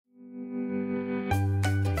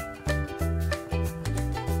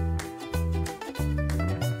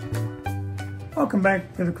Welcome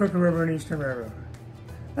back to the Crooked River and Eastern Railroad.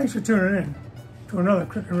 Thanks for tuning in to another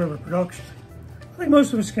Crooked River production. I think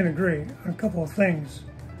most of us can agree on a couple of things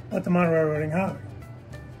about the model railroading hobby.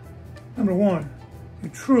 Number one,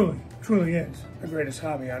 it truly is the greatest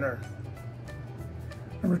hobby on earth.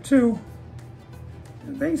 Number two,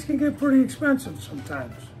 things can get pretty expensive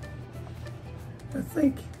sometimes. I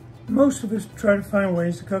think most of us try to find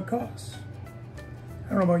ways to cut costs. I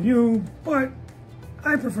don't know about you, but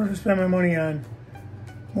I prefer to spend my money on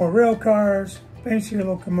more rail cars, fancier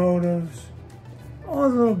locomotives, all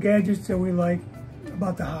the little gadgets that we like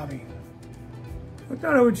about the hobby. I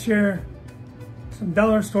thought I would share some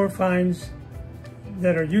dollar store finds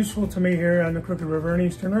that are useful to me here on the Crooked River and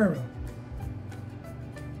Eastern Railroad.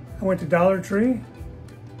 I went to Dollar Tree.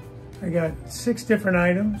 I got 6 different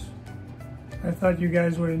items I thought you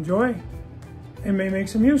guys would enjoy and may make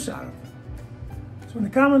some use out of. So in the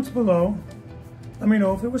comments below, let me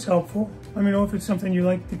know if it was helpful. Let me know if it's something you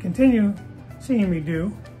like to continue seeing me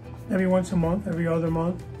do, maybe once a month, every other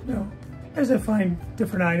month. You know, as I find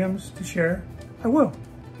different items to share, I will.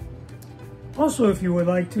 Also, if you would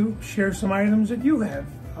like to, share some items that you have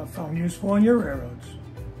found useful on your railroads.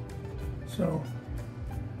 So,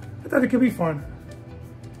 I thought it could be fun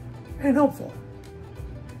and helpful.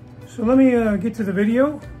 So let me get to the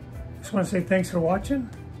video. Just want to say thanks for watching.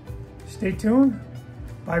 Stay tuned.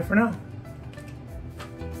 Bye for now.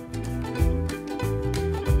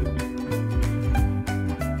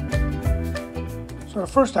 So our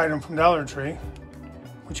first item from Dollar Tree,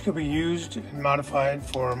 which could be used and modified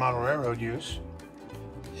for model railroad use,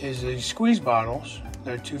 is these squeeze bottles.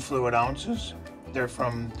 They're 2 fluid ounces. They're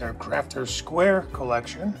from their Crafter Square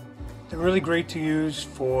collection. They're really great to use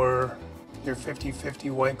for your 50-50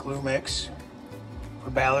 white glue mix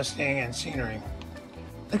for ballasting and scenery.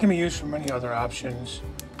 They can be used for many other options,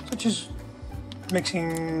 such as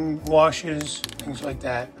mixing washes, things like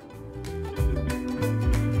that.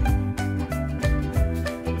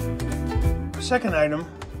 The second item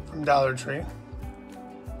from Dollar Tree,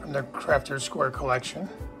 from their Crafter Square collection,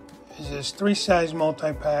 is this 3-size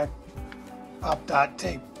multi-pack pop dot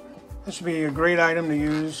tape. This would be a great item to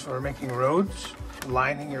use for making roads,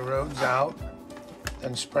 lining your roads out,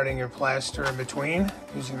 then spreading your plaster in between,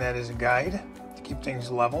 using that as a guide to keep things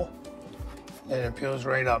level. And it peels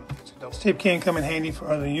right up. This tape can come in handy for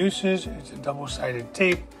other uses. It's a double-sided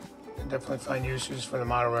tape. You can definitely find uses for the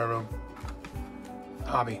model railroad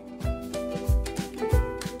hobby.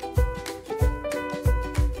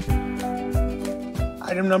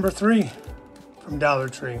 Item number 3 from Dollar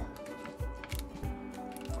Tree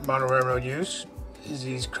for model railroad use is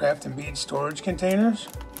these craft and bead storage containers.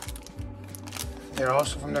 They're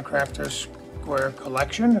also from the Crafter Square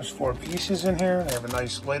collection. There's 4 pieces in here. They have a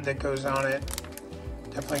nice lid that goes on it.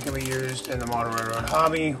 Definitely can be used in the model railroad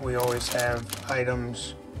hobby. We always have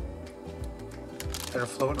items that are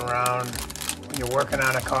floating around when you're working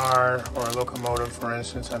on a car or a locomotive, for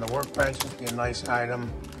instance, on the workbench. It would be a nice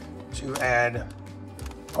item to add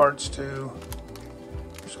parts to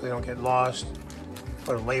so they don't get lost.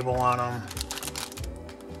 Put a label on them,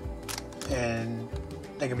 and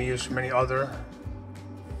they can be used for many other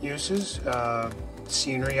uses.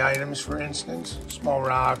 Scenery items, for instance, small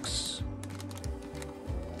rocks,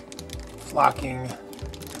 flocking,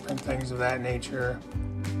 different things of that nature.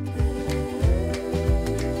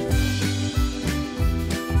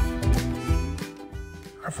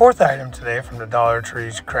 Our fourth item today from the Dollar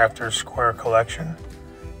Tree's Crafter Square collection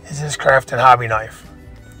is this craft and hobby knife.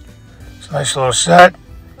 It's a nice little set.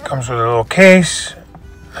 Comes with a little case.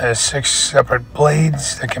 Has 6 separate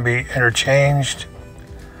blades that can be interchanged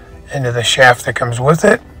into the shaft that comes with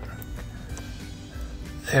it.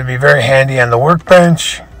 It'd be very handy on the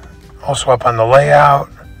workbench, also up on the layout.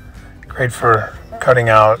 Great for cutting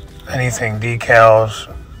out anything,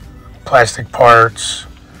 decals, plastic parts,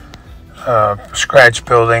 scratch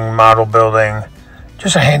building, model building.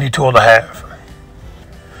 Just a handy tool to have.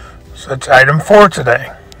 So that's item 4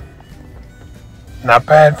 today. Not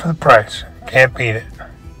bad for the price. Can't beat it.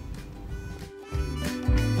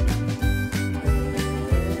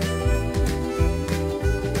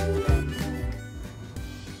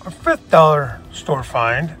 Our 5th dollar store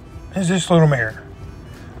find is this little mirror.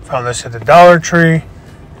 Found this at the Dollar Tree.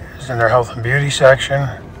 It's in their health and beauty section.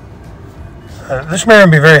 This mirror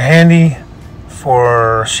would be very handy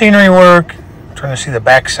for scenery work, trying to see the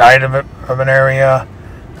back side of an area,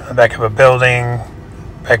 the back of a building,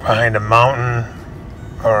 back behind a mountain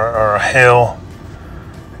or a hill.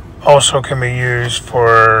 Also can be used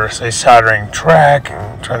for, say, soldering track,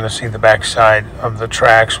 trying to see the back side of the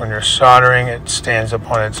tracks when you're soldering. It stands up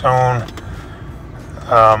on its own.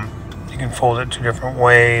 You can fold it 2 different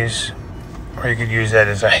ways. or you could use that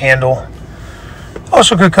as a handle.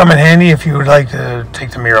 Also could come in handy if you would like to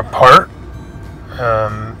take the mirror apart.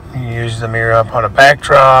 You use the mirror up on a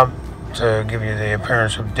backdrop to give you the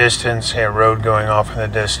appearance of distance, say a road going off in the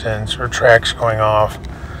distance or tracks going off.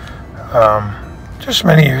 Just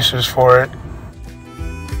many uses for it.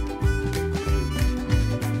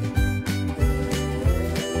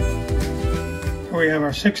 Here we have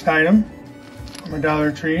our sixth item from a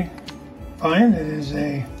Dollar Tree find. It is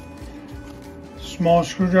a small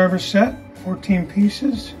screwdriver set, 14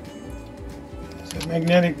 pieces. It's a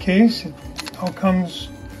magnetic case. It all comes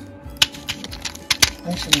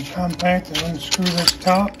nice and compact, and unscrew this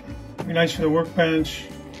top. Be nice for the workbench.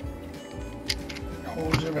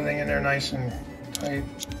 Holds everything in there nice and tight.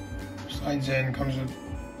 Slides in, comes with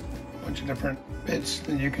a bunch of different bits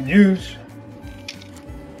that you can use.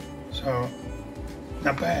 So,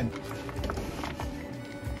 not bad.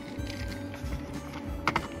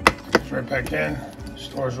 Goes right back in.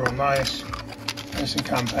 Stores real nice. Nice and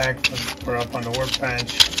compact for up on the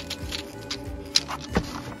workbench.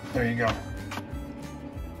 There you go.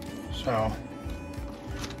 So,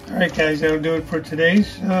 alright guys, that'll do it for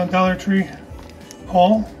today's Dollar Tree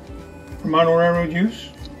haul for model railroad use.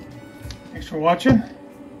 Thanks for watching.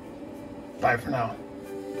 Bye for now.